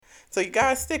So you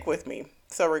guys stick with me.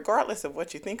 So regardless of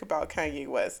what you think about Kanye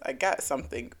West, I got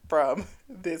something from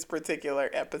this particular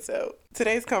episode.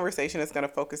 Today's conversation is going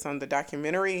to focus on the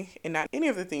documentary and not any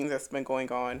of the things that's been going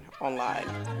on online.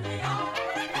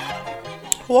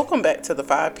 Welcome back to the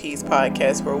 5Ps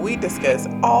podcast, where we discuss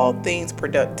all things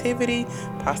productivity,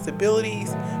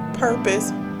 possibilities,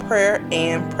 purpose, prayer,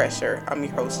 and pressure. I'm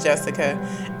your host, Jessica,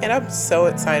 and I'm so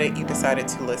excited you decided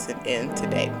to listen in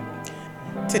today.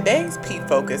 Today's P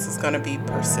focus is going to be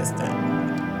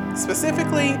persistent.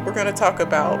 Specifically, we're going to talk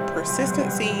about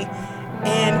persistency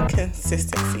and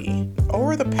consistency.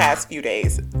 Over the past few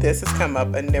days, this has come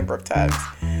up a number of times.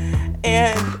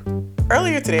 And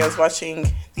earlier today, I was watching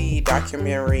the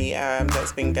documentary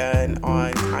that's being done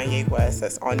on Kanye West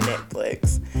that's on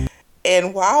Netflix.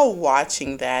 And while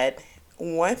watching that,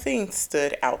 one thing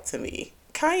stood out to me.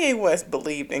 Kanye West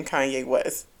believed in Kanye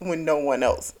West when no one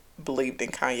else believed in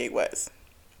Kanye West.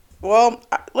 Well,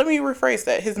 let me rephrase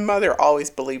that. His mother always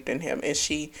believed in him, and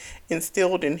she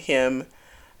instilled in him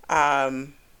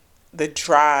the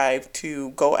drive to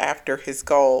go after his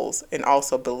goals and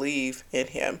also believe in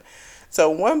him. So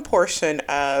one portion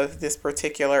of this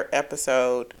particular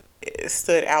episode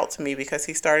stood out to me because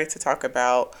he started to talk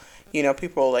about,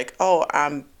 people like, oh,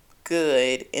 I'm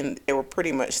good, and they were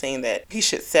pretty much saying that he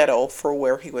should settle for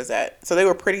where he was at. So they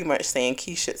were pretty much saying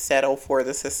he should settle for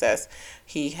the success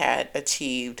he had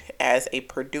achieved as a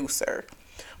producer.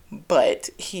 But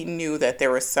he knew that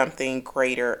there was something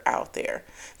greater out there.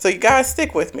 So you guys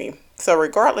stick with me. So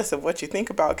regardless of what you think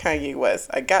about Kanye West,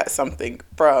 I got something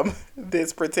from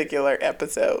this particular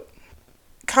episode.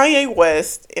 Kanye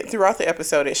West, throughout the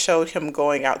episode, it showed him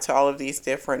going out to all of these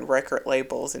different record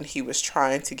labels, and he was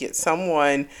trying to get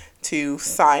someone to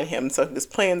sign him. So he was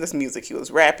playing this music, he was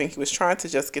rapping, he was trying to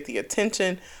just get the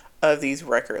attention of these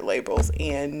record labels,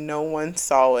 and no one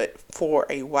saw it for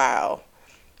a while.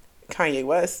 Kanye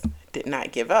West did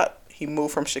not give up. He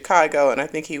moved from Chicago, and I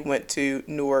think he went to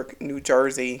Newark, New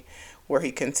Jersey, where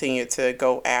he continued to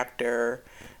go after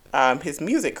his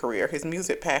music career, his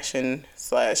music passion /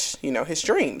 his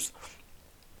dreams.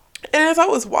 And as I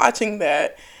was watching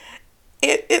that,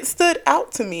 it stood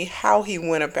out to me how he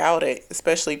went about it,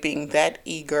 especially being that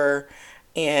eager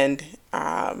and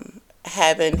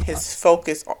having his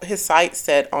focus, his sights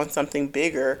set on something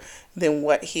bigger than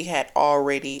what he had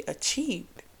already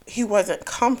achieved. He wasn't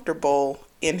comfortable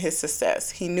in his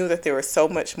success. He knew that there was so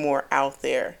much more out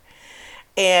there.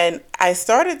 And I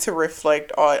started to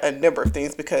reflect on a number of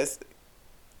things because,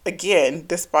 again,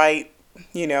 despite,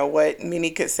 what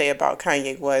many could say about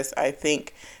Kanye West, I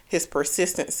think his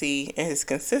persistency and his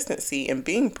consistency in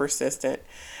being persistent,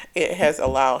 it has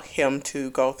allowed him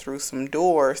to go through some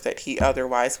doors that he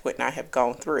otherwise would not have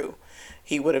gone through.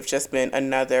 He would have just been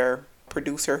another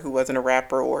producer who wasn't a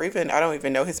rapper, or even, I don't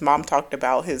even know, his mom talked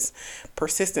about his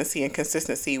persistency and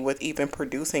consistency with even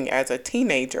producing as a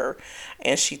teenager,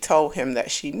 and she told him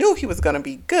that she knew he was going to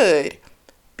be good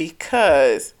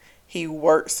because he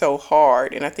worked so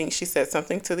hard. And I think she said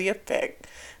something to the effect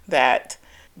that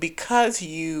because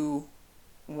you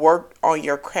worked on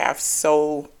your craft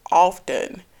so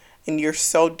often and you're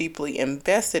so deeply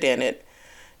invested in it,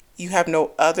 you have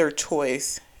no other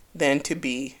choice than to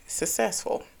be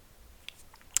successful.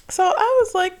 So I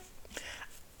was like,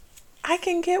 I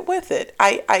can get with it.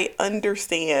 I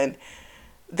understand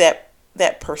that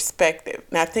perspective.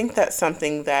 And I think that's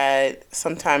something that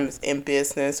sometimes in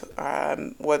business,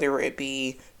 whether it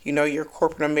be, your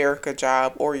corporate America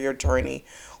job or your journey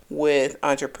with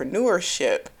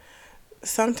entrepreneurship,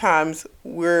 sometimes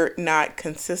we're not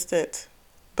consistent,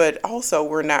 but also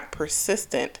we're not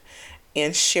persistent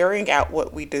in sharing out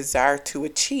what we desire to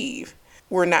achieve.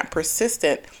 We're not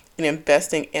persistent in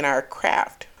investing in our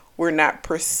craft. We're not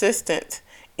persistent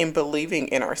in believing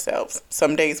in ourselves.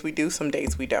 Some days we do, some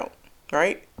days we don't,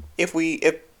 right?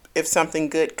 If something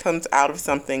good comes out of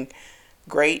something,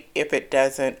 great. If it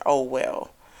doesn't, oh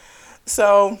well.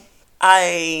 So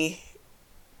I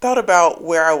thought about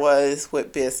where I was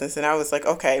with business, and I was like,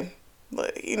 okay,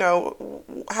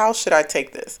 how should I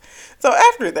take this? So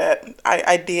after that,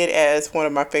 I did as one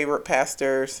of my favorite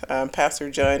pastors,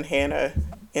 Pastor John Hanna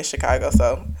in Chicago.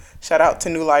 So shout out to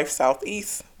New Life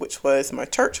Southeast, which was my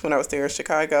church when I was there in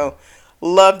Chicago.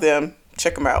 Love them.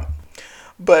 Check them out.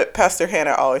 But Pastor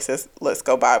Hanna always says, let's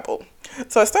go Bible.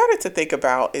 So I started to think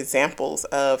about examples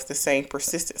of the same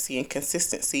persistency and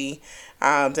consistency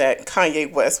that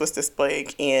Kanye West was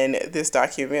displaying in this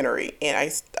documentary. And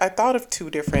I thought of two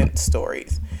different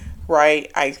stories,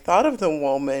 right? I thought of the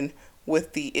woman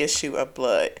with the issue of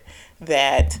blood,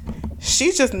 that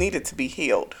she just needed to be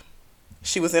healed.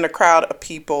 She was in a crowd of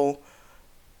people,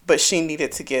 but she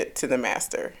needed to get to the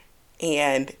master.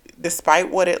 And despite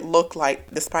what it looked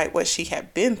like, despite what she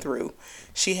had been through,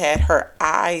 she had her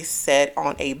eyes set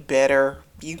on a better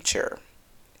future.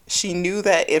 She knew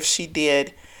that if she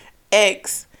did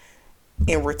X,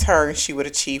 in return, she would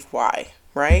achieve Y,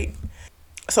 right?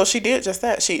 So she did just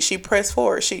that. She pressed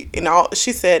forward. She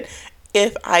said,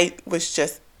 if I was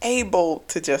just able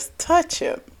to just touch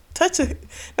him,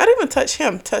 not even touch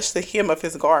him, touch the hem of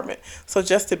his garment. So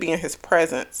just to be in his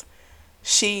presence,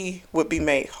 she would be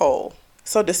made whole.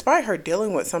 So despite her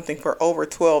dealing with something for over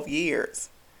 12 years,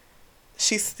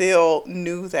 she still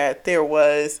knew that there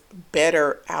was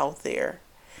better out there,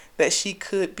 that she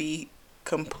could be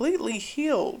completely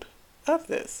healed of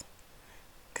this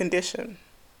condition.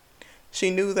 She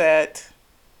knew that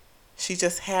she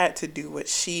just had to do what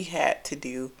she had to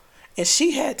do, and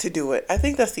she had to do it. I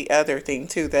think that's the other thing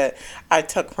too that I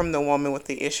took from the woman with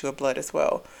the issue of blood as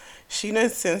well. She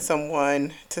didn't send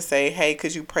someone to say, hey,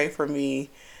 could you pray for me?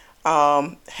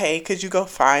 Hey, could you go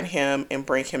find him and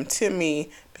bring him to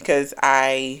me because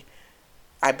I've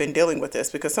been dealing with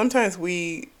this. Because sometimes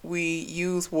we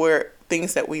use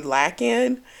things that we lack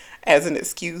in as an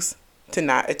excuse to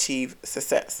not achieve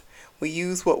success. We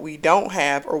use what we don't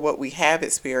have or what we have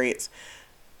experienced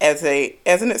as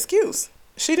an excuse.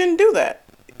 She didn't do that,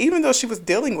 even though she was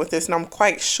dealing with this. And I'm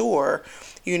quite sure,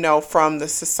 from the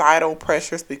societal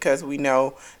pressures, because we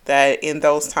know that in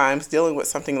those times dealing with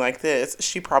something like this,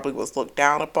 she probably was looked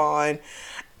down upon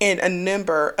and a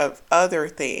number of other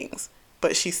things,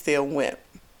 but she still went.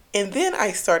 And then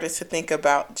I started to think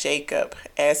about Jacob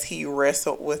as he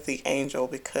wrestled with the angel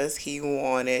because he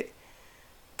wanted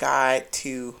God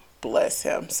to bless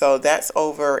him. So that's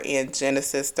over in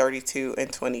Genesis 32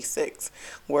 and 26,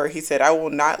 where he said, I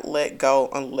will not let go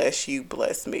unless you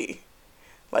bless me.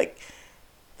 Like,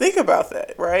 think about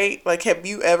that, right? Like, have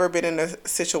you ever been in a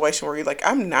situation where you're like,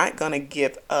 I'm not going to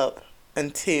give up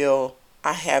until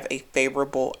I have a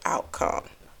favorable outcome?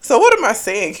 So what am I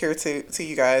saying here to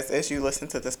you guys as you listen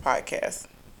to this podcast?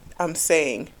 I'm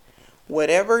saying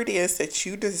whatever it is that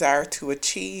you desire to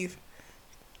achieve,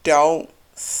 don't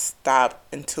stop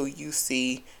until you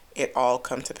see it all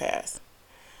come to pass.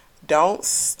 Don't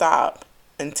stop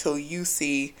until you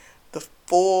see the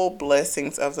full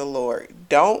blessings of the Lord.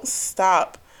 Don't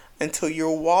stop until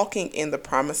you're walking in the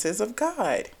promises of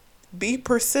God. Be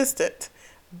persistent.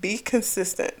 Be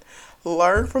consistent.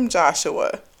 Learn from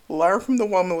Joshua. Learn from the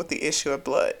woman with the issue of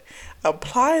blood.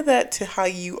 Apply that to how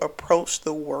you approach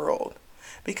the world,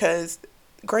 because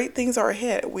great things are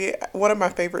ahead. One of my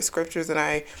favorite scriptures, and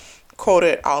I quote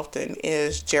it often,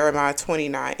 is Jeremiah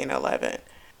 29 and 11.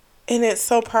 And it's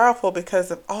so powerful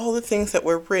because of all the things that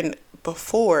were written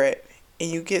before it. And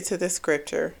you get to the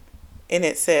scripture and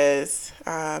it says,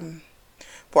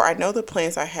 for I know the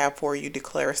plans I have for you,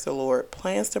 declares the Lord,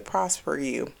 plans to prosper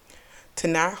you, to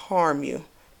not harm you,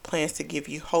 plans to give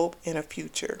you hope in a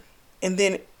future. And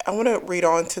then I want to read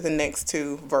on to the next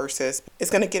two verses. It's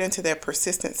going to get into that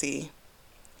persistency,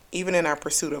 even in our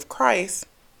pursuit of Christ,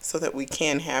 so that we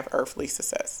can have earthly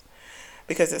success.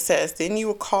 Because it says, then you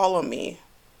will call on me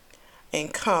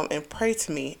and come and pray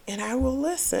to me, and I will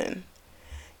listen.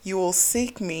 You will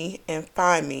seek me and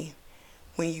find me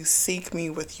when you seek me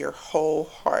with your whole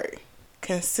heart.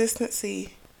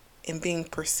 Consistency and being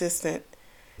persistent,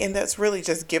 and that's really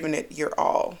just giving it your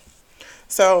all.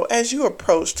 So as you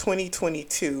approach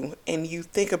 2022 and you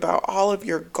think about all of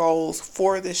your goals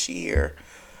for this year,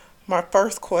 my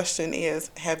first question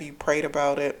is, have you prayed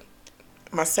about it?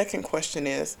 My second question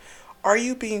is, are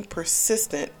you being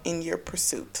persistent in your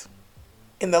pursuit?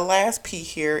 And the last P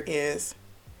here is,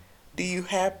 do you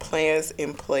have plans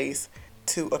in place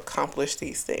to accomplish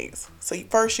these things? So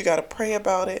first you got to pray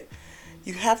about it.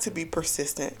 You have to be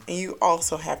persistent, and you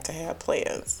also have to have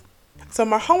plans. So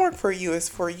my homework for you is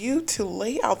for you to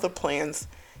lay out the plans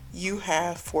you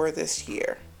have for this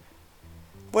year.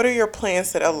 What are your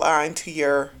plans that align to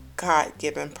your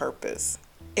God-given purpose?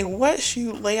 And once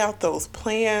you lay out those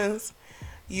plans,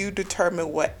 you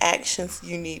determine what actions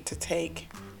you need to take.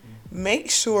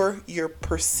 Make sure you're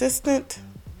persistent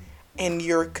and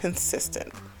you're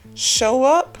consistent. Show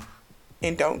up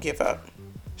and don't give up.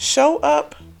 Show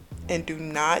up and do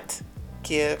not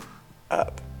give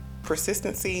up.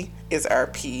 Persistency is our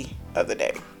P of the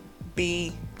day.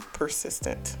 Be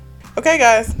persistent. Okay,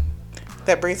 guys,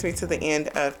 that brings me to the end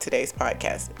of today's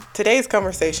podcast. Today's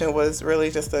conversation was really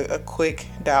just a quick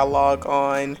dialogue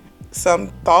on some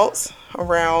thoughts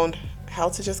around how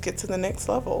to just get to the next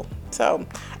level. So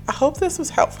I hope this was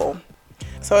helpful.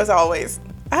 So as always,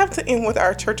 I have to end with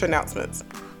our church announcements.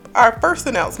 Our first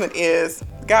announcement is,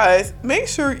 guys, make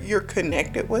sure you're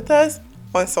connected with us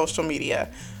on social media.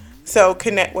 So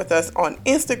connect with us on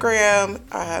Instagram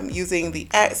using the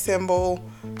 @symbol,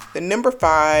 the number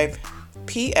 5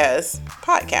 PS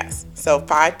podcast. So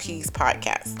 5Ps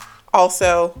podcast.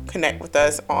 Also connect with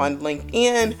us on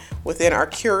LinkedIn within our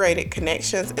curated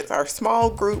connections. It's our small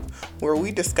group where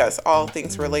we discuss all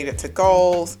things related to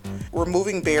goals,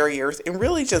 removing barriers, and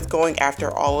really just going after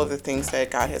all of the things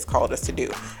that God has called us to do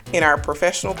in our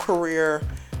professional career,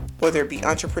 whether it be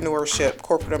entrepreneurship,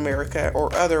 corporate America,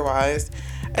 or otherwise,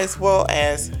 as well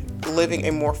as living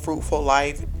a more fruitful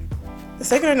life. The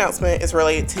second announcement is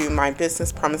related to my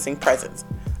business, Promising Presence.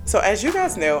 So as you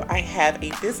guys know, I have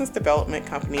a business development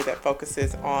company that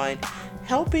focuses on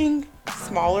helping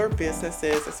smaller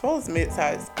businesses as well as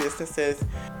mid-sized businesses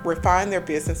refine their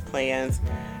business plans,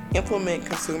 implement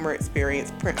consumer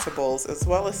experience principles, as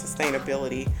well as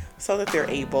sustainability so that they're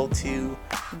able to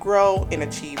grow and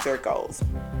achieve their goals.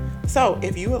 So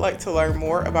if you would like to learn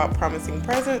more about Promising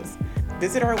Presence,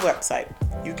 visit our website.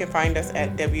 You can find us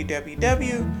at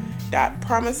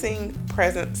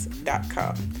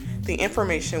www.promisingpresence.com. The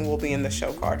information will be in the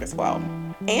show card as well.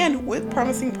 And with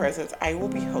Promising Presence, I will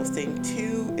be hosting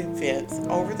 2 events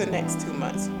over the next 2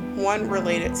 months. One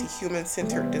related to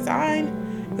human-centered design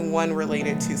and one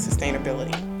related to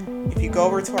sustainability. If you go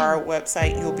over to our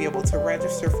website, you'll be able to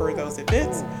register for those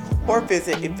events or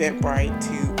visit Eventbrite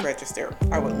to register.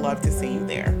 I would love to see you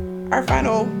there. Our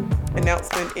final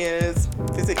announcement is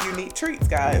visit Unique Treats,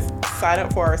 guys. Sign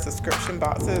up for our subscription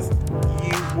boxes.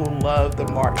 You will love the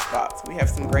March box. We have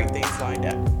some great things lined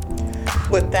up.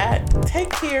 With that, take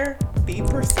care, be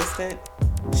persistent,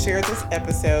 share this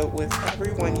episode with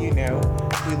everyone you know.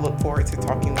 We look forward to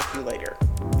talking with you later.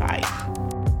 Bye.